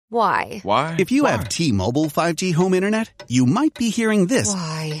Why? Why? If you have T-Mobile 5G home internet, you might be hearing this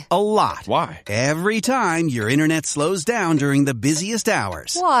Why? a lot. Why? Every time your internet slows down during the busiest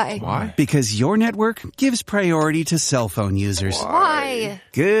hours. Why? Why? Because your network gives priority to cell phone users. Why?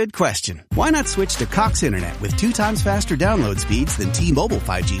 Good question. Why not switch to Cox Internet with 2 times faster download speeds than T-Mobile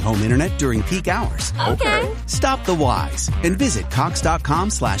 5G home internet during peak hours? Okay. Stop the whys and visit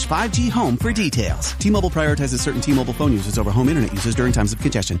cox.com/5G home for details. T-Mobile prioritizes certain T-Mobile phone users over home internet users during times of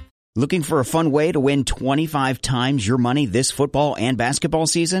congestion. Looking for a fun way to win 25 times your money this football and basketball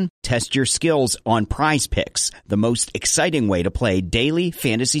season? Test your skills on Prize Picks, the most exciting way to play daily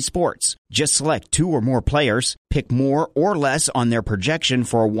fantasy sports. Just select 2 or more players, pick more or less on their projection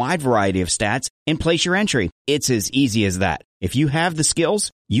for a wide variety of stats, and place your entry. It's as easy as that. If you have the skills,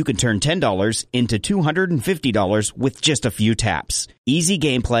 you can turn $10 into $250 with just a few taps. Easy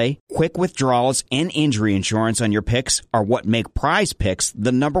gameplay, quick withdrawals, and injury insurance on your picks are what make Prize Picks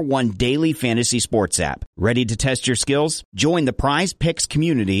the #1 daily fantasy sports app. Ready to test your skills? Join the Prize Picks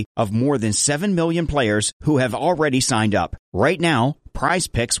community of more than 7 million players who have already signed up. Right now, Prize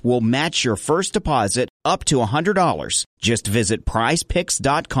Picks will match your first deposit up to $100. Just visit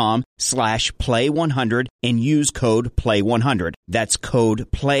prizepicks.com/play100 and use code play100. That's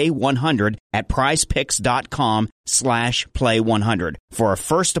code play100 at prizepicks.com/play100 for a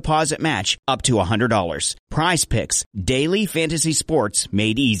first deposit match up to $100. Prize Picks, daily fantasy sports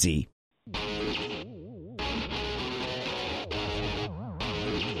made easy.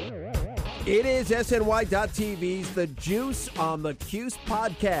 It is SNY.TV's The Juice on the Cuse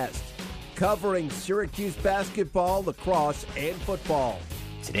Podcast, covering Syracuse basketball, lacrosse, and football.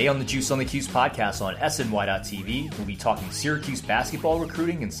 Today on the Juice on the Cuse podcast on SNY.TV, we'll be talking Syracuse basketball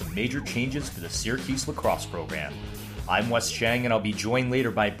recruiting and some major changes for the Syracuse lacrosse program. I'm Wes Chang, and I'll be joined later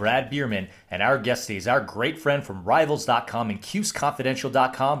by Brad Bierman, and our guest today is our great friend from Rivals.com and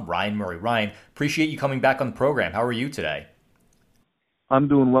CuseConfidential.com, Ryan Murray. Ryan, appreciate you coming back on the program. How are you today? I'm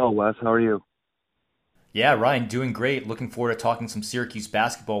doing well, Wes. How are you? Yeah, Ryan, doing great. Looking forward to talking some Syracuse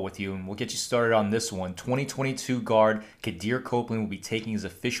basketball with you, and we'll get you started on this one. 2022 guard Kadir Copeland will be taking his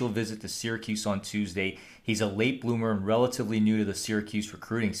official visit to Syracuse on Tuesday. He's a late bloomer and relatively new to the Syracuse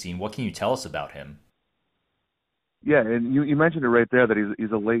recruiting scene. What can you tell us about him? Yeah, and you mentioned it right there that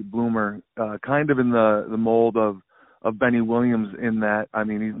he's a late bloomer, kind of in the mold of Benny Williams in that, I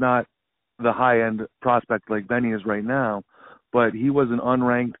mean, he's not the high-end prospect like Benny is right now, but he was an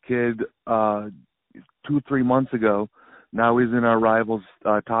unranked kid 2-3 months ago. Now he's in our Rivals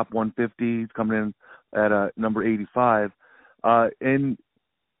top 150. He's coming in at number 85. And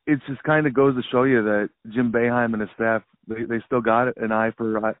it just kind of goes to show you that Jim Boeheim and his staff, they still got an eye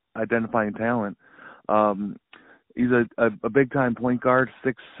for identifying talent. He's a big-time point guard,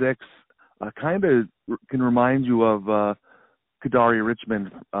 6'6", kind of can remind you of Kadari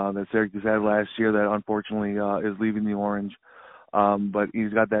Richmond that Syracuse had last year that unfortunately is leaving the Orange. But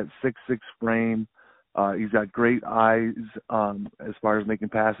he's got that 6'6" frame. He's got great eyes as far as making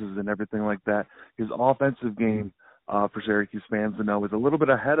passes and everything like that. His offensive game, for Syracuse fans to know, is a little bit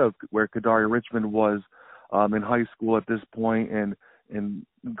ahead of where Kadari Richmond was in high school at this point and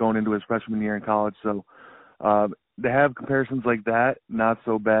going into his freshman year in college. So to have comparisons like that, not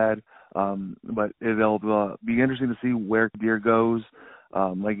so bad. But it'll be interesting to see where Kadir goes.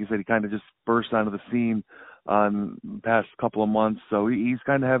 Like you said, he kind of just burst onto the scene the past couple of months. So he's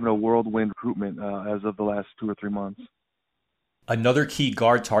kind of having a whirlwind recruitment as of the last 2 or 3 months. Another key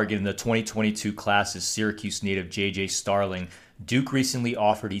guard target in the 2022 class is Syracuse native J.J. Starling. Duke recently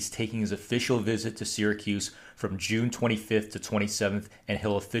offered he's taking his official visit to Syracuse from June 25th to 27th, and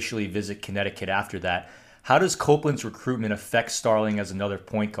he'll officially visit Connecticut after that. How does Copeland's recruitment affect Starling as another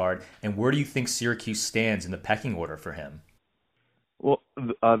point guard, and where do you think Syracuse stands in the pecking order for him? Well,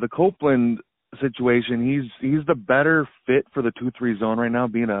 the Copeland situation, he's the better fit for the 2-3 zone right now,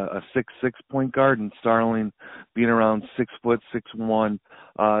 being a 6'6" point guard, and Starling being around 6 foot 6'1".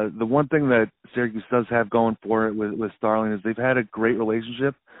 The one thing that Syracuse does have going for it with Starling is they've had a great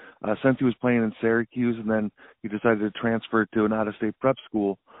relationship since he was playing in Syracuse, and then he decided to transfer to an out-of-state prep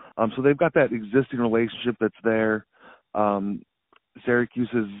school. So they've got that existing relationship that's there. Syracuse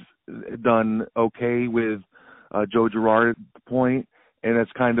has done okay with Joe Girard at the point, and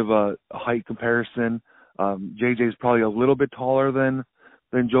it's kind of a height comparison. JJ is probably a little bit taller than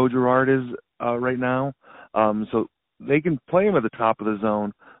Joe Girard is right now. So they can play him at the top of the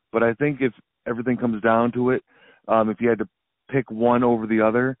zone, but I think if everything comes down to it, if you had to pick one over the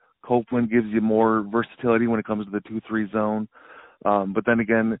other, Copeland gives you more versatility when it comes to the 2-3 zone. But then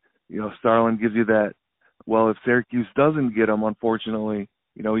again, Starling gives you that, well, if Syracuse doesn't get him, unfortunately,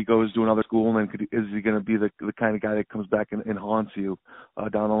 he goes to another school, and then is he going to be the kind of guy that comes back and haunts you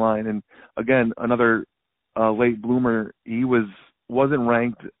down the line? And again, another late bloomer. He wasn't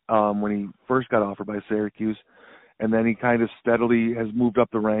ranked when he first got offered by Syracuse, and then he kind of steadily has moved up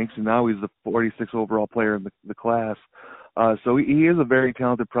the ranks, and now he's the 46th overall player in the class. So he is a very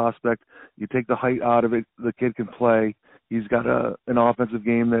talented prospect. You take the height out of it, the kid can play. He's got an offensive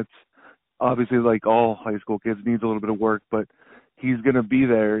game that's obviously, like all high school kids, needs a little bit of work, but he's going to be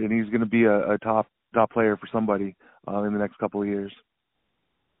there, and he's going to be a top player for somebody in the next couple of years.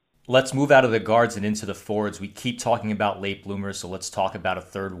 Let's move out of the guards and into the forwards. We keep talking about late bloomers, so let's talk about a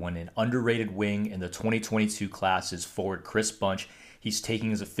third one. An underrated wing in the 2022 class is forward Chris Bunch. He's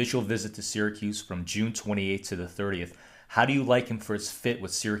taking his official visit to Syracuse from June 28th to the 30th. How do you like him for his fit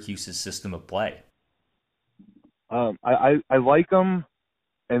with Syracuse's system of play? I like him,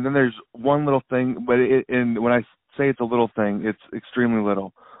 and then there's one little thing, but and when I say it's a little thing, it's extremely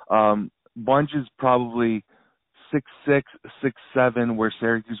little. Bunch is probably 6'6", 6'7", where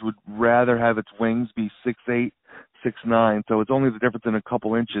Syracuse would rather have its wings be 6'8", 6'9", so it's only the difference in a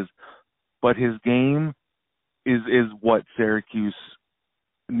couple inches. But his game is what Syracuse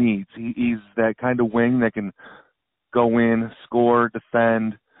needs. He's that kind of wing that can go in, score,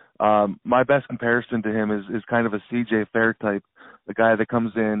 defend. My best comparison to him is kind of a CJ Fair type, the guy that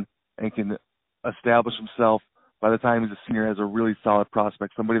comes in and can establish himself. By the time he's a senior, has a really solid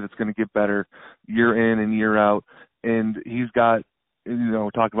prospect, somebody that's going to get better year in and year out. And he's got,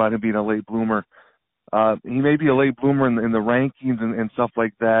 talk about him being a late bloomer. He may be a late bloomer in the rankings and stuff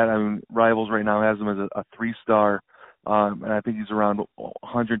like that. I mean, Rivals right now has him as a 3-star, and I think he's around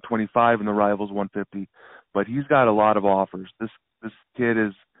 125 in the Rivals 150. But he's got a lot of offers. This kid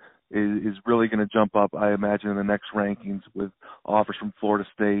is really going to jump up, I imagine, in the next rankings with offers from Florida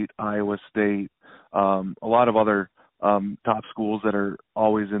State, Iowa State, a lot of other top schools that are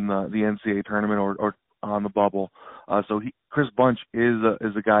always in the NCAA tournament or on the bubble. So Chris Bunch is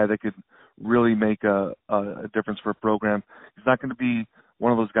a guy that could really make a difference for a program. He's not going to be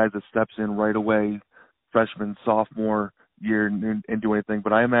one of those guys that steps in right away, freshman, sophomore year, and do anything.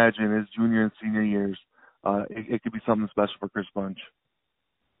 But I imagine his junior and senior years, it could be something special for Chris Bunch.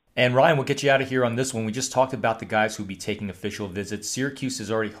 And Ryan, we'll get you out of here on this one. We just talked about the guys who will be taking official visits. Syracuse has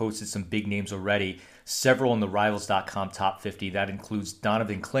already hosted some big names already, several in the Rivals.com top 50. That includes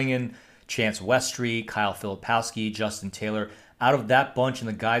Donovan Clingan, Chance Westry, Kyle Filipowski, Justin Taylor. Out of that bunch and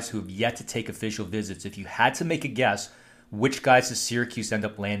the guys who have yet to take official visits, if you had to make a guess, which guys does Syracuse end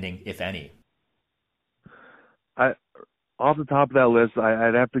up landing, if any? Off the top of that list,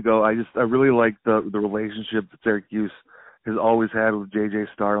 I'd have to go. I really like the relationship that Syracuse has always had with J.J.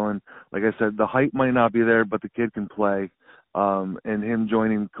 Starlin. Like I said, the height might not be there, but the kid can play. And him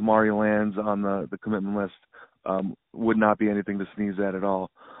joining Kamari Lands on the commitment list would not be anything to sneeze at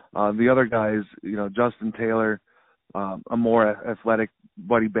all. The other guys, Justin Taylor, a more athletic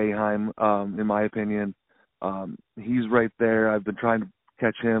Buddy Boeheim, in my opinion. He's right there. I've been trying to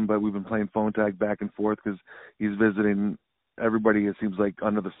catch him, but we've been playing phone tag back and forth because he's visiting everybody, it seems like,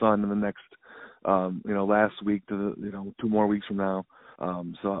 under the sun in the next last week to 2 more weeks from now.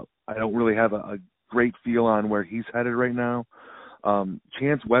 So I don't really have a great feel on where he's headed right now.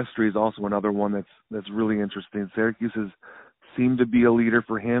 Chance Westry is also another one that's really interesting. Syracuse has seemed to be a leader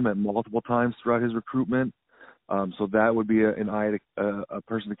for him at multiple times throughout his recruitment. So that would be a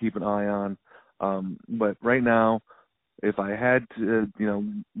person to keep an eye on. But right now, if I had to,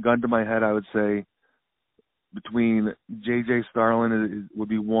 gun to my head, I would say between J.J. Starlin would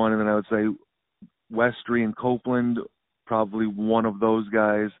be one, and then I would say Westry and Copeland, probably one of those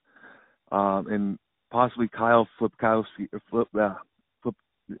guys, and possibly Kyle Filipowski.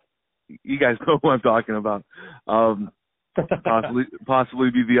 You guys know who I'm talking about.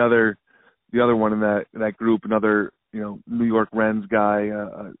 Possibly be the other one in that group, another New York Rens guy,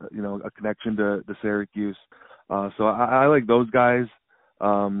 a connection to Syracuse. So I like those guys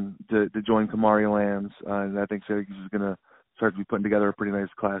to join Kamari Lands, and I think Syracuse is going to start to be putting together a pretty nice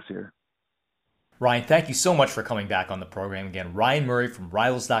class here. Ryan, thank you so much for coming back on the program again. Ryan Murray from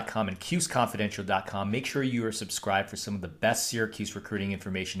Rivals.com and CuseConfidential.com. Make sure you are subscribed for some of the best Syracuse recruiting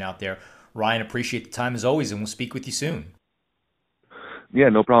information out there. Ryan, appreciate the time as always, and we'll speak with you soon. Yeah,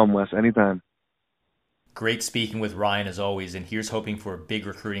 no problem, Wes. Anytime. Great speaking with Ryan as always, and here's hoping for a big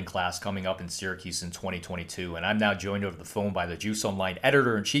recruiting class coming up in Syracuse in 2022. And I'm now joined over the phone by the Juice Online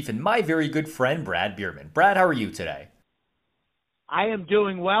editor-in-chief and my very good friend, Brad Bierman. Brad, how are you today? I am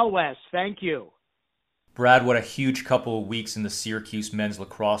doing well, Wes. Thank you. Brad, what a huge couple of weeks in the Syracuse men's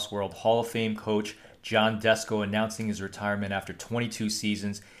lacrosse world. Hall of Fame coach John Desko announcing his retirement after 22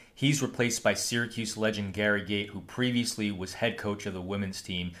 seasons. He's replaced by Syracuse legend Gary Gait, who previously was head coach of the women's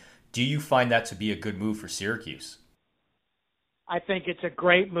team. Do you find that to be a good move for Syracuse? I think it's a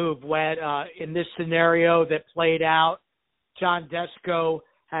great move, Wed. In this scenario that played out, John Desko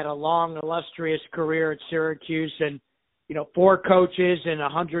had a long, illustrious career at Syracuse, and 4 coaches in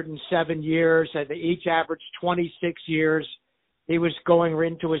 107 years. They each averaged 26 years. He was going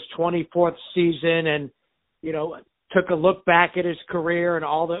into his 24th season, and took a look back at his career and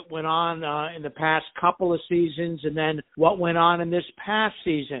all that went on in the past couple of seasons, and then what went on in this past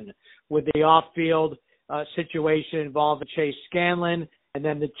season with the off-field situation involving Chase Scanlon, and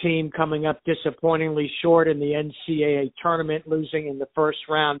then the team coming up disappointingly short in the NCAA tournament, losing in the first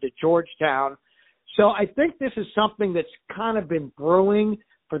round to Georgetown. So I think this is something that's kind of been brewing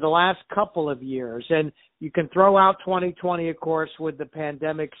for the last couple of years. And you can throw out 2020, of course, with the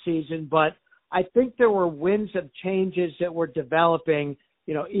pandemic season, but I think there were winds of changes that were developing,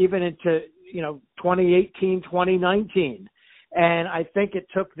 even into, 2018, 2019. And I think it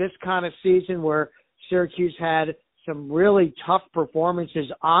took this kind of season where Syracuse had some really tough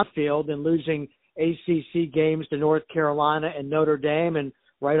performances on field and losing ACC games to North Carolina and Notre Dame, and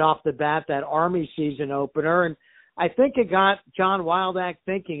right off the bat, that Army season opener. And I think it got John Wildak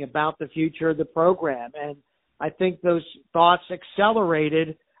thinking about the future of the program. And I think those thoughts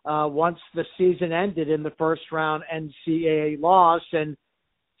accelerated once the season ended in the first round NCAA loss, and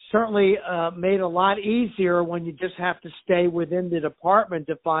certainly made it a lot easier when you just have to stay within the department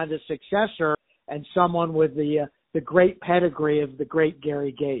to find a successor and someone with the great pedigree of the great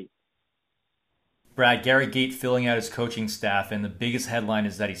Gary Gait. Brad, Gary Gait filling out his coaching staff, and the biggest headline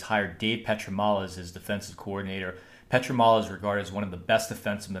is that he's hired Dave Pietramala as his defensive coordinator. Pietramala is regarded as one of the best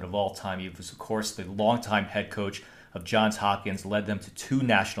defensemen of all time. He was, of course, the longtime head coach of Johns Hopkins, led them to 2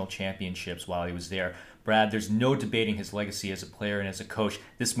 national championships while he was there. Brad, there's no debating his legacy as a player and as a coach.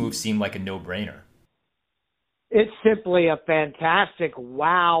 This move seemed like a no-brainer. It's simply a fantastic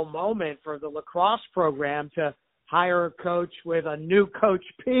wow moment for the lacrosse program to hire a coach with a new Coach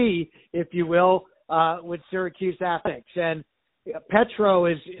P, if you will, with Syracuse Athletics. And Petro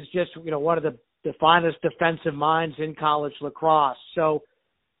is just, one of the finest defensive minds in college lacrosse. So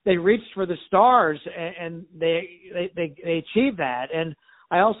they reached for the stars, and they achieved that. And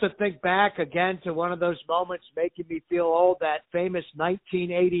I also think back again to one of those moments making me feel old, that famous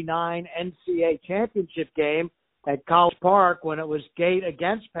 1989 NCAA championship game at College Park when it was Gait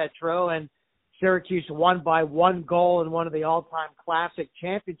against Petro, and Syracuse won by 1 goal in one of the all-time classic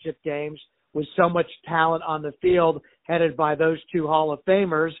championship games with so much talent on the field headed by those 2 Hall of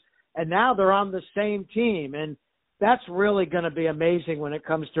Famers. And now they're on the same team, and that's really going to be amazing when it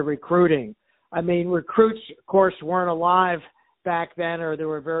comes to recruiting. I mean, recruits, of course, weren't alive back then, or they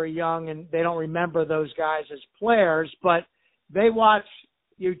were very young, and they don't remember those guys as players, but they watch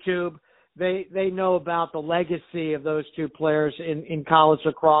YouTube. They know about the legacy of those 2 players in college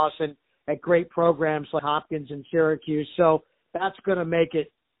lacrosse and at great programs like Hopkins and Syracuse. So that's going to make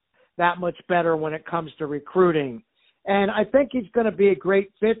it that much better when it comes to recruiting. And I think he's going to be a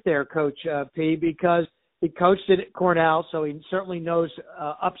great fit there, Coach P, because he coached at Cornell, so he certainly knows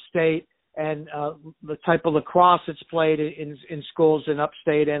upstate and the type of lacrosse that's played in schools in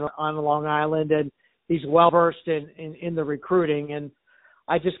upstate and on Long Island. And he's well-versed in the recruiting. And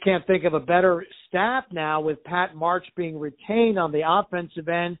I just can't think of a better staff now with Pat March being retained on the offensive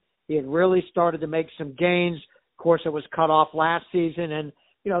end. He had really started to make some gains. Of course, it was cut off last season. And,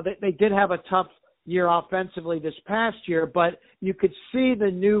 they did have a tough year offensively this past year, but you could see the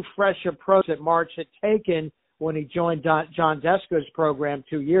new, fresh approach that March had taken when he joined John Desko's program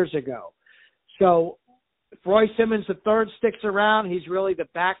 2 years ago. So if Roy Simmons III sticks around, he's really the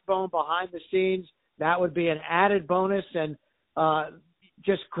backbone behind the scenes. That would be an added bonus, and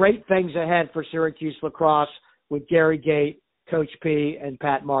just great things ahead for Syracuse lacrosse with Gary Gait, Coach P, and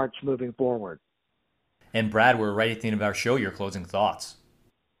Pat March moving forward. And Brad, we're right at the end of our show. Your closing thoughts.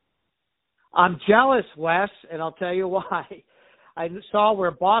 I'm jealous, Wes, and I'll tell you why. I saw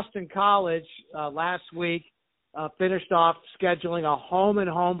where Boston College last week finished off scheduling a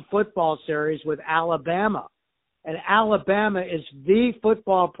home-and-home football series with Alabama. And Alabama is the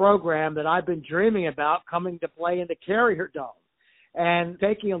football program that I've been dreaming about coming to play in the Carrier Dome. And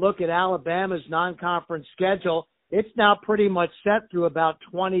taking a look at Alabama's non-conference schedule, it's now pretty much set through about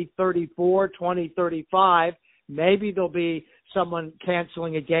 2034, 2035. Maybe there'll be someone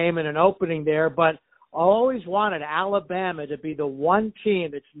canceling a game and an opening there, but I always wanted Alabama to be the one team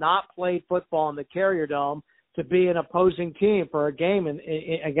that's not played football in the Carrier Dome to be an opposing team for a game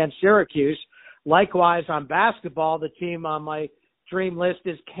against Syracuse. Likewise, on basketball, the team on my dream list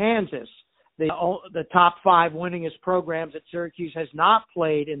is Kansas. the top 5 winningest programs at Syracuse has not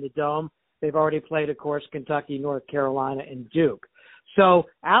played in the Dome. They've already played, of course, Kentucky, North Carolina, and Duke. So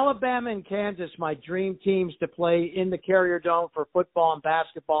Alabama and Kansas, my dream teams to play in the Carrier Dome for football and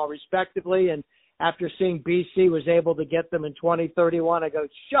basketball, respectively. And after seeing BC was able to get them in 2031, I go,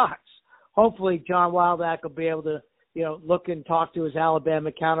 shucks. Hopefully John Wildack will be able to, look and talk to his Alabama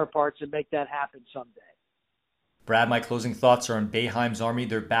counterparts and make that happen someday. Brad, my closing thoughts are on Boeheim's Army.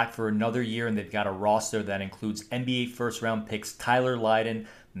 They're back for another year, and they've got a roster that includes NBA first-round picks Tyler Lydon,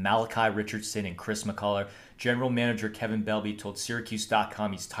 Malachi Richardson, and Chris McCullough. General manager Kevin Belby told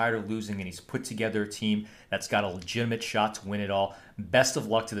Syracuse.com he's tired of losing, and he's put together a team that's got a legitimate shot to win it all. Best of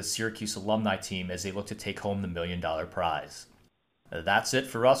luck to the Syracuse alumni team as they look to take home the $1 million prize. That's it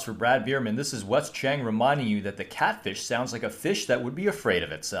for us. For Brad Bierman, this is Wes Cheng reminding you that the catfish sounds like a fish that would be afraid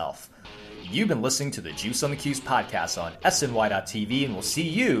of itself. You've been listening to the Juice on the Cuse podcast on SNY.TV, and we'll see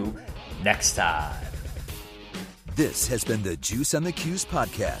you next time. This has been the Juice on the Cuse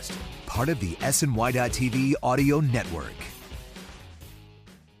podcast, part of the SNY.TV audio network.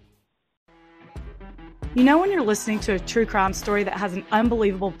 You know when you're listening to a true crime story that has an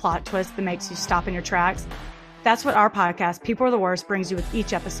unbelievable plot twist that makes you stop in your tracks? That's what our podcast, People Are the Worst, brings you with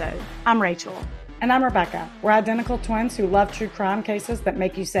each episode. I'm Rachel. And I'm Rebecca. We're identical twins who love true crime cases that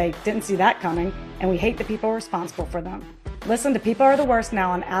make you say, didn't see that coming, and we hate the people responsible for them. Listen to People Are the Worst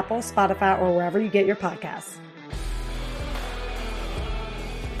now on Apple, Spotify, or wherever you get your podcasts.